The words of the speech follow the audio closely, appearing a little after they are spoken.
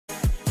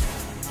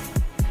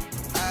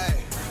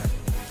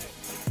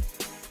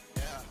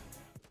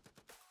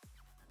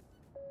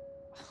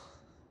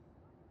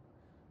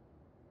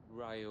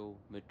Real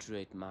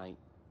Madrid, mate.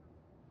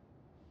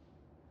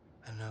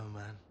 I know,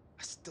 man.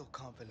 I still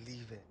can't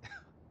believe it.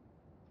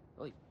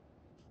 We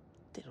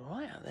did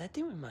alright out there,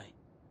 didn't we, mate?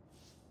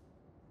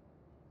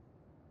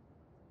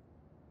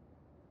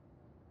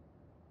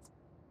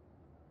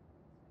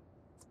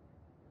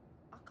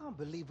 I can't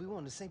believe we were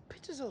on the same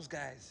pitch as those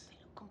guys. They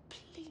look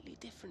completely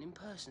different in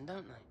person,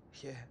 don't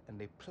they? Yeah, and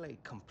they play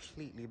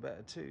completely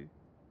better too.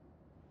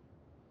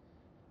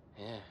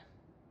 Yeah.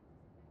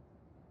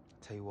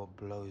 Tell you what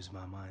blows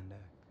my mind though.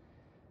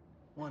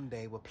 One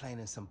day we're playing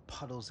in some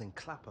puddles in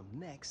Clapham.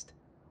 Next,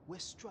 we're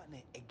strutting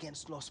it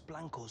against Los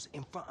Blancos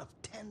in front of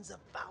tens of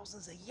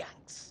thousands of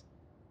Yanks.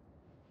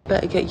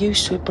 Better get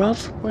used to it,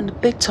 bruv. We're in the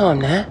big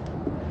time now.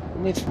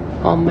 With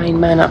our main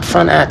man up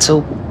front out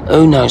till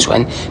who knows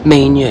when,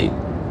 me and you.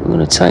 We're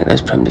gonna take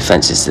those Prem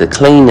defences to the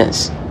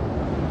cleaners.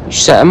 You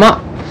set them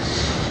up,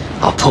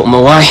 I'll put them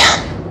away.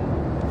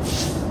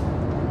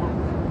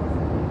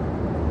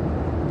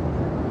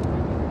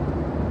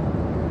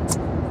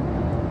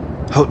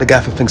 Hope the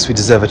gaffer thinks we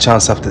deserve a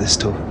chance after this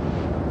tour.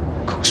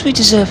 Of course we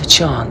deserve a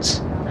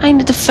chance.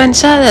 Ain't a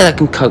defence out there that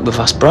can cope with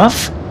us,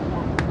 bruv.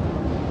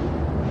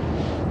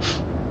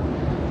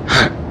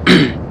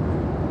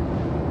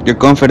 Your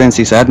confidence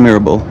is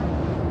admirable,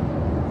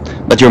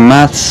 but your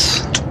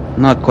maths,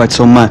 not quite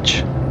so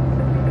much.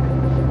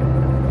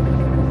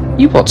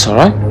 You what,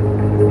 Toro?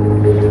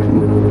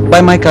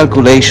 By my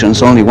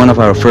calculations, only one of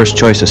our first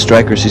choice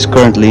strikers is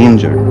currently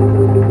injured,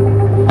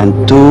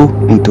 and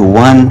 2 into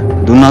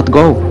 1 do not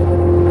go.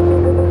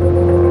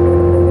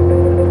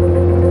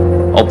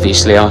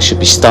 Obviously I should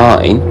be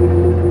starting.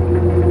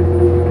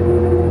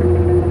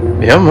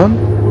 Yeah, man.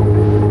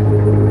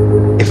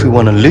 If we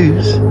want to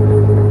lose.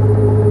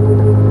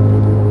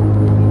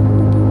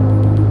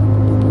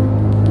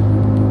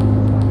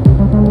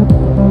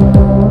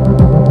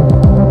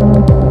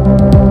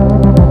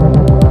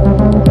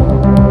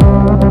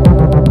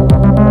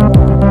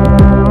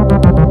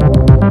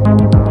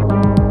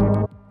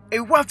 Hey,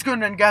 what's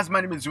going on, guys?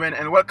 My name is Wayne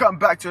and welcome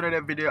back to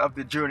another video of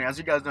the journey. As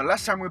you guys know,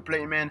 last time we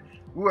played, man,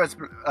 we were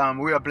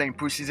playing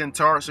preseason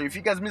tour. So if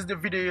you guys missed the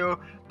video,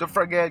 don't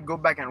forget, go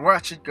back and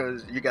watch it,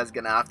 because you guys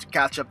gonna have to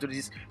catch up to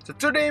this. So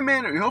today,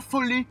 man,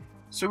 hopefully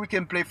so we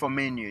can play for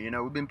menu. You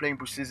know, we've been playing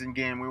preseason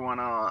game. We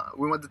want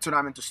the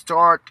tournament to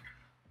start,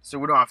 so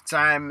we don't have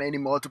time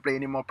anymore to play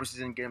any more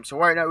preseason games. So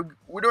right now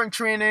we're doing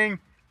training.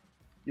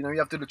 You know, you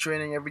have to do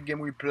training every game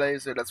we play,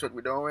 so that's what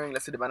we're doing.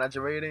 Let's see the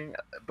manager rating.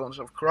 A bunch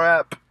of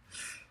crap.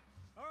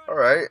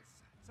 Alright.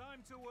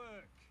 Time to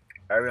work.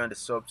 Area on the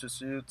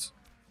substitute.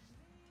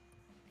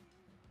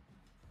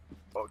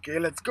 Okay,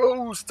 let's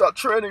go. Start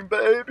training,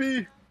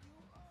 baby.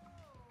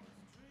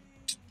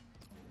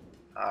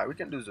 Alright, we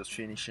can do just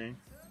finishing.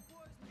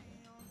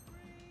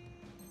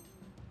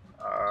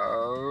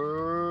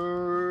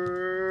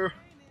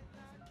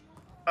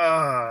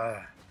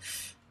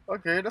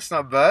 Okay, that's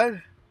not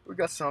bad. We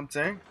got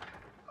something.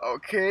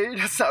 Okay,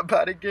 that's not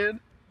bad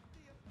again.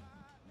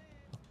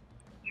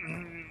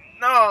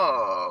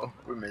 No,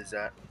 we missed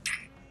that.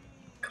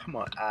 Come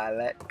on,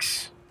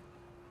 Alex.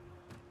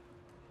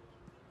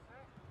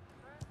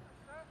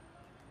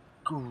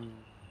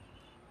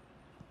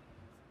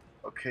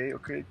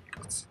 Okay.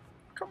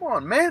 Come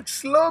on, man.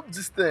 Slub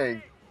this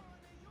thing.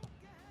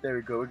 There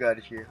we go. We got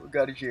it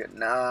here.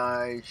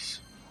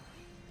 Nice.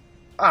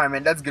 Alright,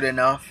 man. That's good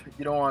enough.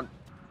 You don't want...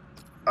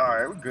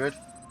 Alright, we're good.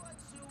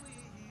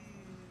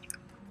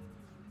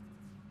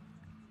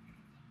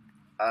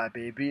 Alright,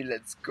 baby.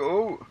 Let's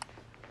go.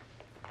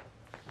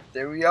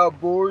 There we are,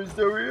 boys.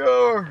 There we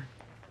are.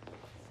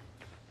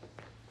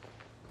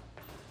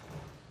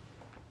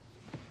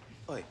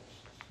 Oi,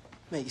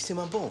 mate, you see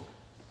my ball?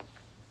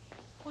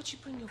 Why'd you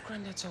bring your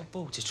granddad's old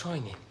ball to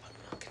training?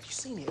 Look, have you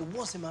seen it? It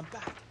was in my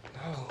bag.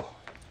 No.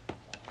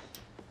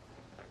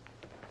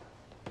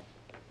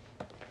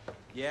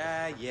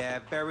 Yeah,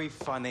 very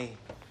funny.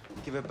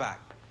 Give it back.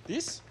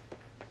 This?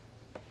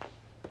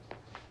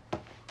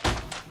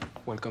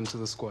 Welcome to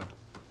the squad.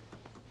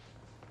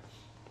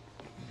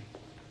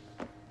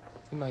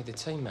 You made the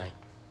team, mate.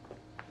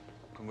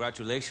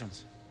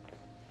 Congratulations.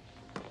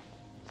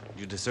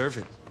 You deserve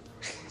it.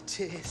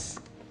 Cheers.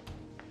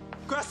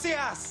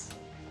 Gracias!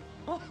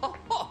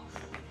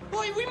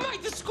 Wait, we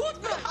made the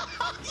squad, mate!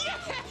 Yeah!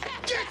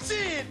 Get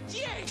in!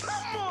 Yes!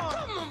 Come on!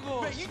 Come on,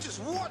 boy! Mate, you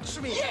just watch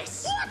me!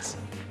 Yes! What?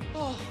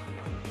 Oh,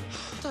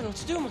 I don't know what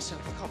to do with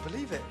myself. I can't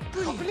believe it.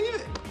 Brilliant. Can't believe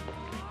it.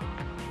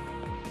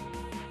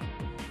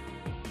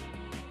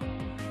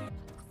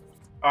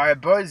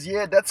 Alright, boys,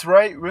 yeah, that's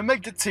right. We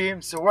make the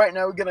team. So right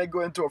now we're gonna go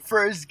into our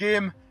first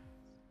game.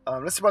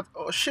 Let's see what...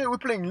 Oh shit, we're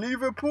playing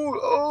Liverpool.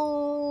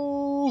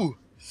 Oh,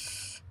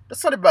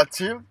 that's not a bad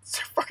team. It's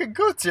a fucking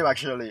good team,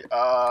 actually.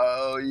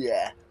 Oh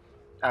yeah.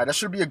 Alright, that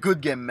should be a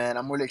good game, man.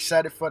 I'm really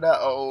excited for that.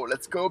 Oh,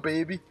 let's go,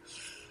 baby.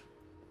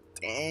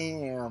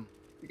 Damn,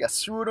 we got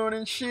suit on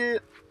and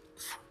shit.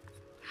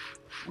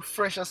 We're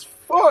fresh as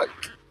fuck.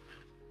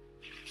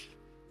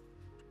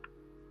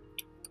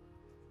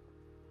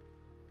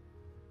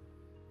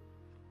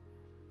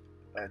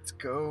 Let's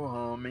go,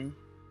 homie.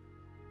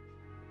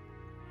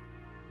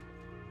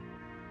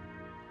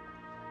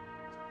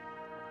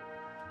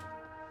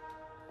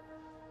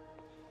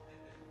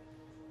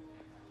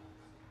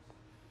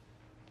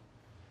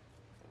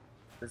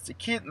 That's the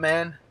kid,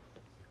 man.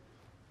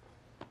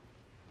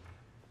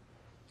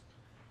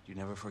 You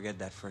never forget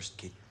that first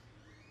kick.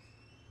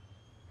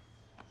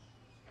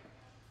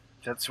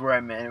 That's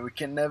right, man. We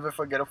can never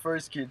forget our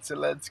first kid, so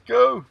let's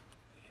go.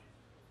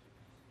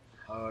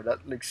 Oh,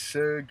 that looks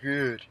so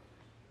good.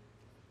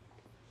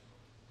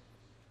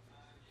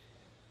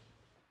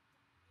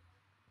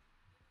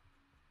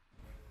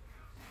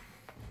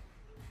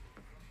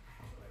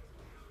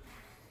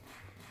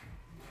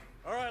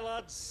 All right,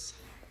 lads.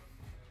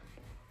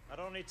 I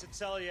don't need to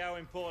tell you how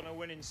important a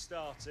winning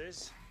start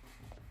is.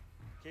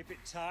 Keep it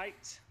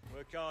tight,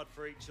 work hard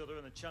for each other,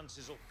 and the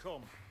chances will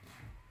come.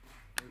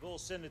 We've all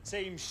seen the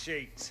team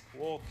sheet.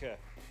 Walker,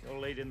 you're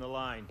leading the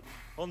line.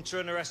 Hunter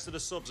and the rest of the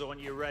subs, I want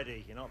you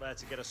ready. You're not there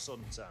to get a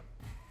suntan.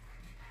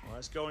 Well,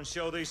 let's go and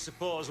show these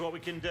supporters what we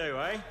can do,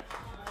 eh?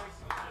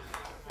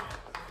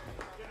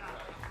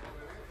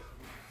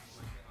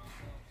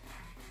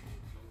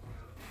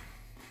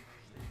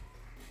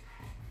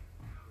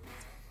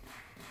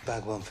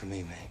 Bag one for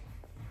me, mate.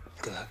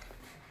 Good luck.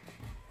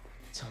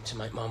 Time to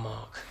make my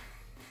mark.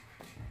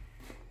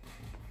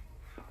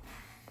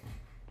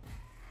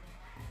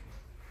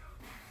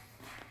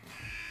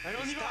 Hang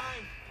on, time.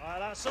 All right,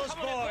 that's us,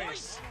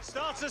 boys.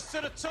 Starters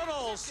to the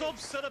tunnel,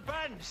 subs to the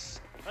bench.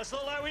 Let's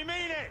look like we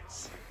mean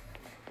it.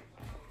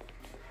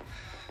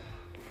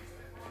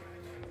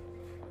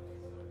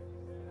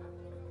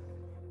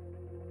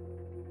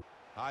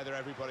 Hi there,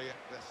 everybody. At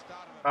the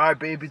start of All right,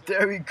 baby,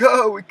 there we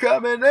go. We're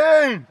coming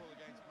in.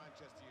 against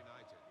Manchester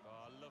United. Oh,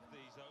 I love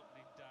these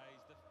opening days.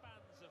 The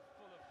fans are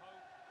full of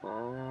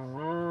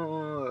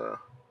hope.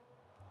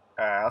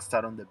 Alright, I'll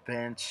start on the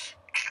bench.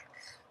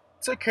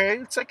 It's okay.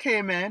 It's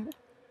okay, man.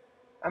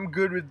 I'm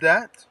good with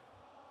that.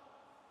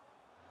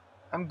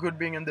 I'm good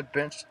being on the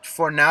bench.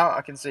 For now,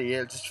 I can say,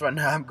 yeah, just for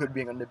now, I'm good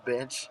being on the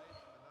bench.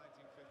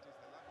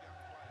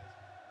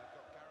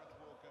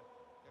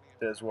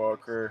 There's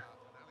Walker.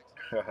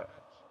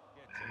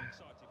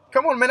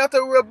 Come on, man. I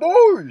thought we were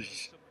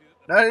boys.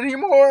 Not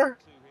anymore.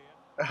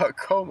 Oh,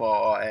 come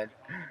on.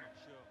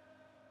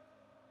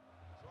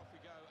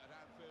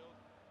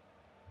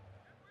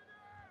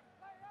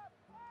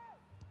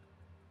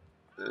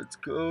 Let's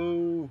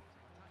go.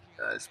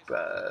 Nice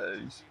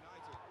pass.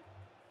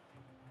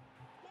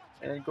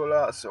 And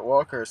Golasso.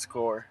 Walker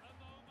score.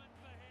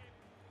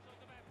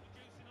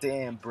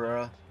 Damn,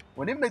 bro.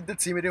 When he made the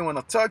team, he didn't want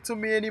to talk to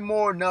me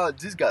anymore. Now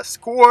this guy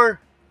score.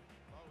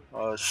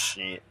 Oh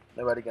shit.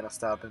 Nobody gonna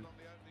stop him.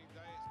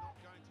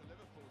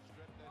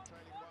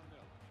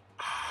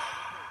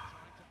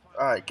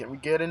 Alright, can we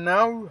get it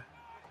now?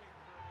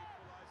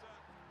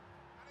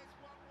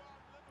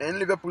 And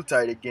Liverpool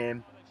tied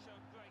again.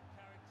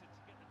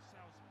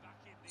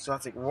 So I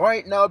think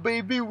right now,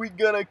 baby, we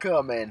gonna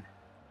come in.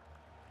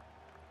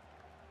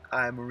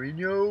 I'm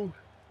Mourinho.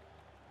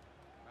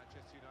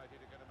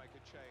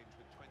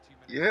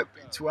 Yep,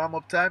 it's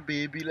warm-up time,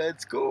 baby.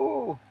 Let's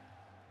go.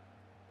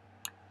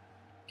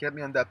 Get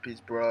me on that pitch,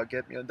 bro.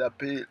 Get me on that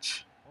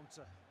pitch.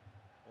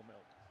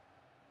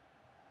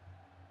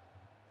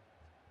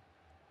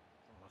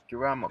 Okay,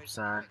 warm-up,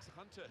 son.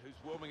 Hunter, who's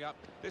warming up.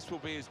 This will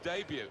be his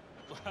debut.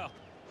 Well,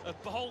 a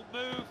bold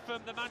move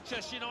from the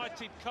Manchester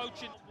United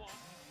coach.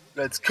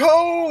 Let's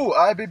go!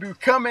 Alright, baby, we're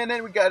coming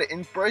in. We gotta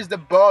impress the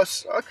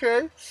boss.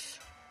 Okay.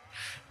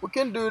 We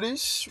can do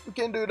this. We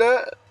can do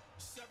that.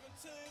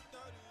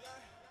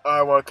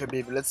 Alright, Walker,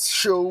 baby. Let's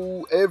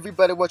show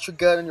everybody what you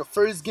got in your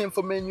first game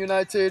for Man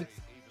United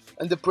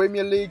and the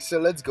Premier League. So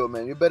let's go,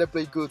 man. You better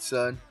play good,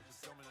 son.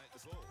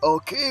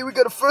 Okay, we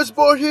got a first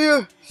ball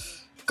here.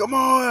 Come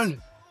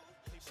on.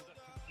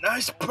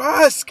 Nice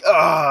pass.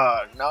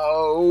 Ah,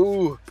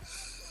 no.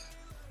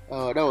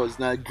 Oh, that was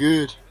not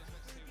good.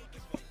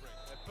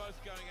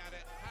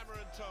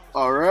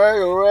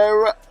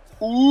 Alright.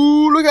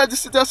 Ooh, look at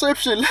this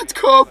interception. Let's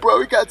go, bro.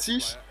 We got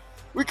this.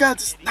 We got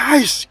this.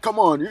 Nice. Come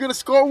on. You're going to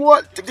score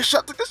what? Take the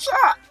shot.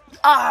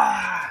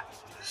 Ah.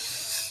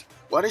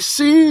 What a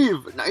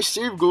save. Nice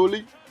save,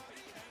 goalie.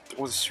 That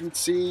was a sweet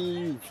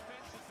save.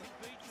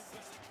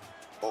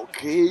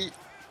 Okay.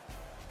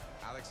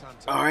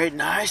 Alright,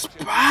 nice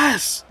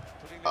pass.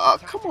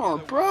 Come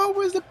on, bro.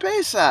 Where's the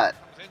pace at?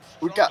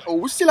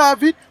 We still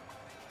have it.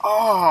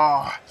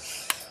 Oh.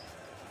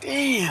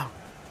 Damn.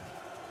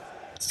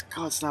 This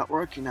card's not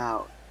working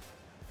out.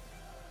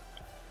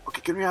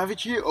 Okay, can we have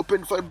it here?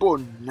 Open for the ball.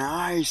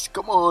 Nice.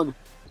 Come on.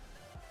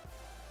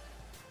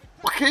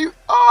 Okay.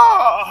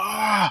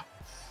 Ah.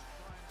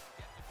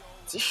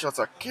 These shots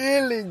are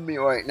killing me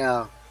right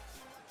now.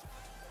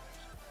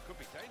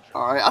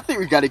 Alright, I think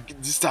we got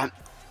it this time.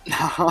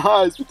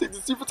 Nice. We take the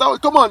defense out.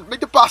 Come on.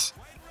 Make the pass.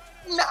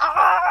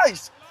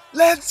 Nice.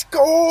 Let's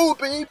go,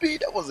 baby.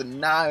 That was a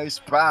nice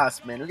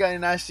pass, man. We got a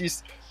nice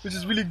assist, which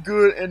is really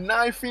good. And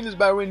nice finish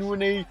by Wayne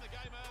Rooney.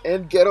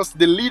 And get us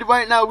the lead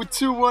right now with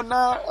 2-1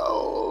 now.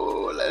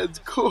 Oh, let's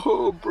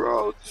go,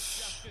 bro.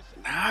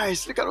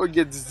 Nice. Look at how we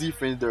get this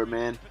defense there,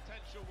 man.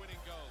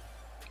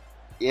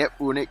 Yep,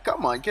 Rooney.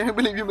 Come on. Can't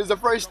believe you missed the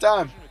first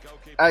time.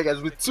 Alright,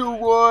 guys. With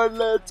 2-1,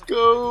 let's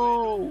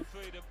go.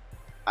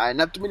 Alright,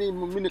 not too many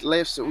minutes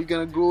left, so we're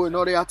gonna go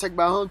another attack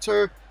by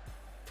Hunter.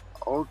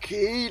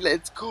 Okay,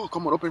 let's go.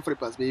 Come on, open for the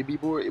pass, baby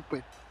boy.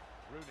 Open.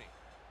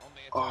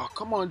 Oh,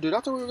 come on, dude. I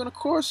thought we were gonna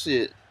course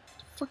it. What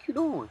the fuck you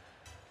doing?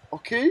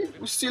 Okay,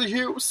 we're still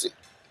here. We're still...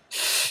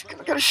 Can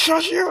I get a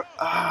shot here?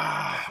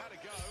 Ah.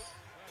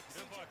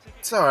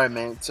 It's alright,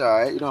 man. It's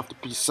alright. You don't have to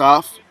piss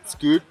off. It's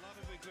good.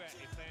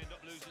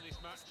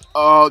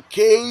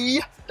 Okay.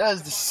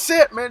 That's the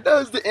set, man.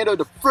 That's the end of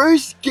the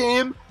first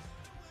game.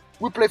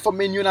 We played for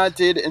Man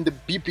United in the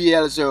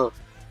BPL, so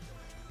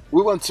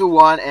we won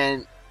 2-1,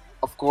 and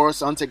of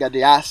course Hunter got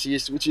the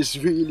assist, which is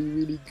really,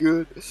 really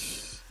good.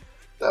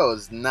 That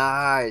was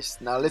nice.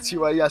 Now let's see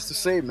what he has to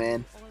say,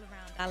 man. All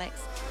around, Alex.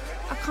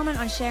 A comment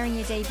on sharing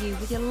your debut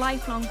with your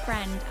lifelong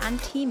friend and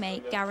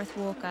teammate Gareth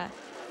Walker.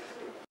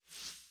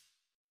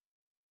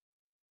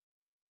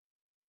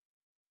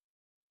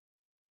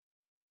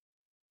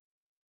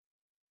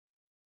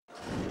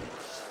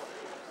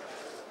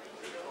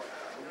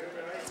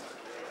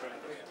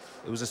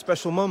 It was a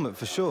special moment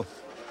for sure.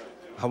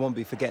 I won't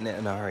be forgetting it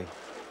in a hurry.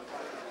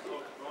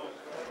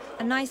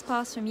 A nice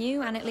pass from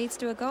you and it leads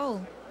to a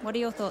goal. What are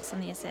your thoughts on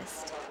the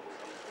assist?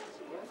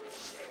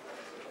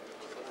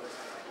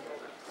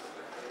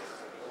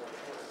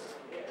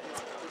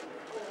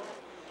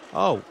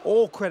 Oh,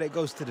 all credit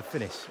goes to the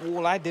finish.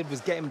 All I did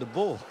was get him the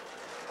ball.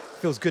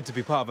 Feels good to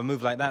be part of a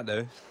move like that,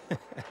 though.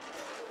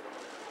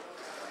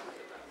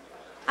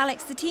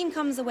 Alex, the team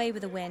comes away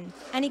with a win.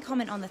 Any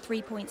comment on the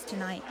 3 points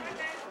tonight?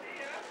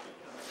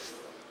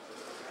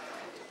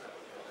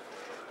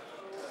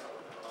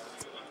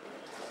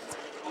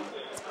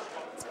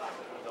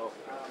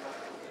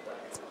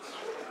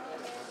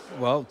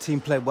 Well, team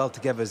played well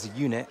together as a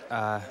unit.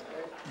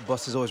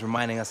 Boss is always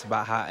reminding us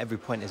about how every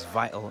point is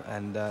vital,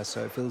 and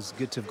so it feels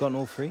good to have gotten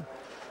all three.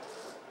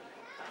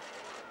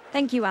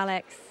 Thank you,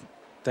 Alex.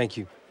 Thank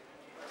you.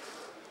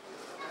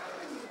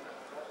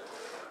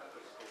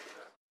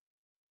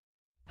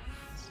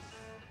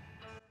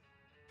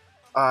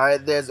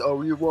 Alright, there's our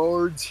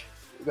rewards.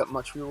 We got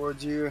much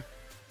rewards here.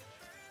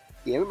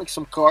 Yeah, we make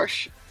some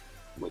cash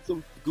with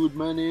some good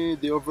money.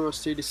 The overall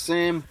stay the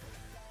same.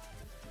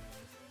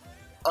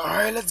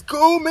 Alright, let's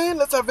go, man.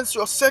 Let's advance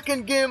to our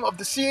second game of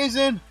the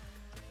season.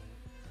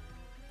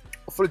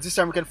 Hopefully this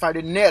time we can find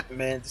a net,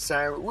 man. This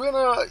time we're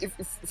gonna,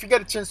 if we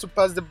get a chance to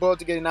pass the ball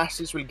to get an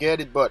assist, we'll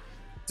get it. But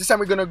this time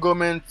we're gonna go,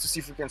 man, to see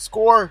if we can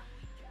score,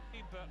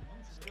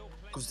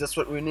 because that's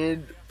what we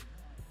need.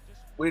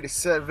 We need a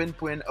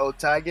 7.0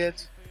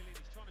 target.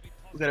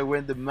 We gotta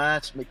win the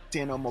match, make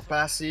 10 or more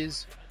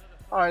passes.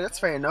 Alright, that's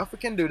fair enough. We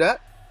can do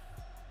that.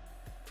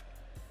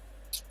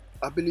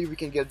 I believe we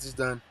can get this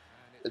done.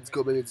 Let's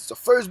go, baby. It's the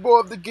first ball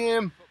of the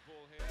game.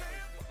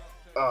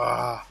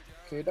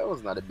 Okay, that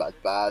was not a bad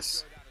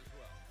pass.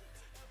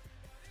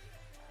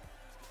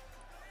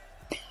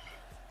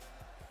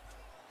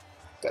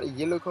 Got a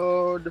yellow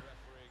card.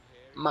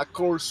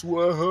 Michael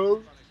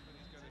Swaho.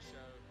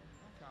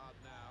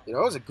 You know,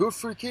 that was a good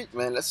free kick,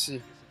 man. Let's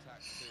see.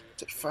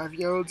 Take 5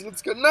 yards.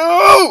 Let's go.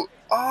 No!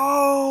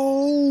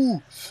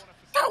 Oh!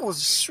 That was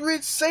a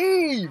sweet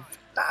save.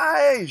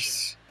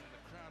 Nice.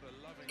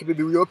 Can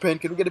we open?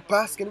 Can we get a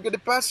pass? Can we get a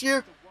pass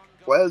here?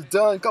 Well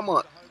done. Come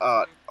on.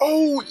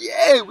 Oh,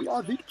 yeah. We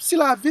have it.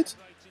 Still have it.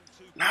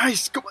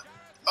 Nice. Come on.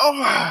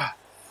 Oh.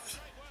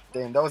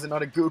 Damn, that was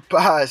another good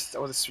pass.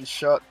 That was a sweet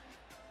shot.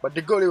 But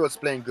the goalie was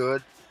playing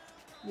good.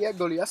 Yeah,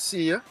 goalie, I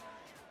see you.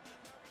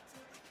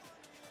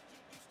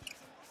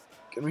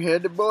 Can we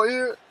head the ball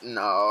here?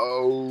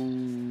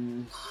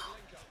 No.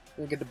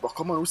 We get the ball.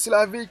 Come on. We still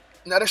have it.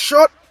 Another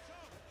shot.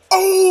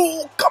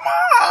 Oh, come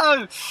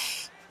on.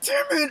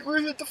 Damn it,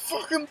 we hit the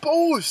fucking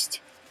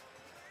post!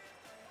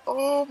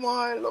 Oh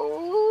my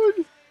lord!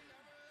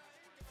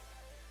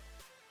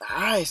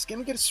 Nice, can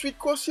we get a sweet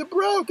cross here,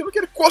 bro? Can we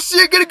get a cross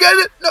here? Get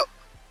it? No!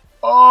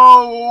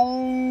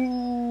 Oh!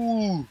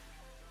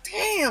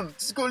 Damn,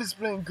 this goal is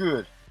playing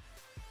good.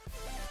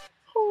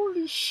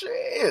 Holy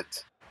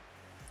shit!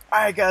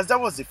 Alright guys,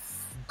 that was a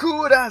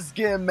good ass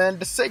game, man.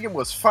 The second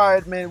was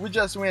fired, man. We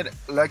just went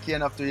lucky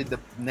enough to hit the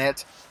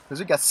net, because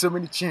we got so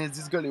many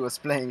chances. This goalie was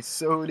playing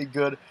so really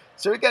good.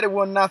 So we got a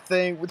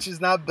 1-0, which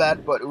is not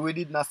bad, but we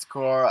did not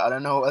score. I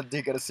don't know what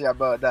they're gonna say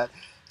about that.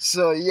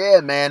 So yeah,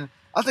 man,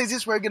 I think this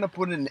is where we're gonna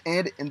put an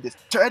end in this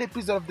third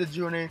episode of the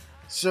journey.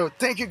 So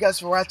thank you guys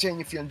for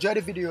watching. If you enjoyed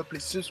the video,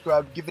 please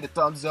subscribe, give it a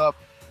thumbs up,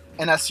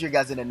 and I'll see you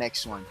guys in the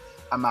next one.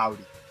 I'm out.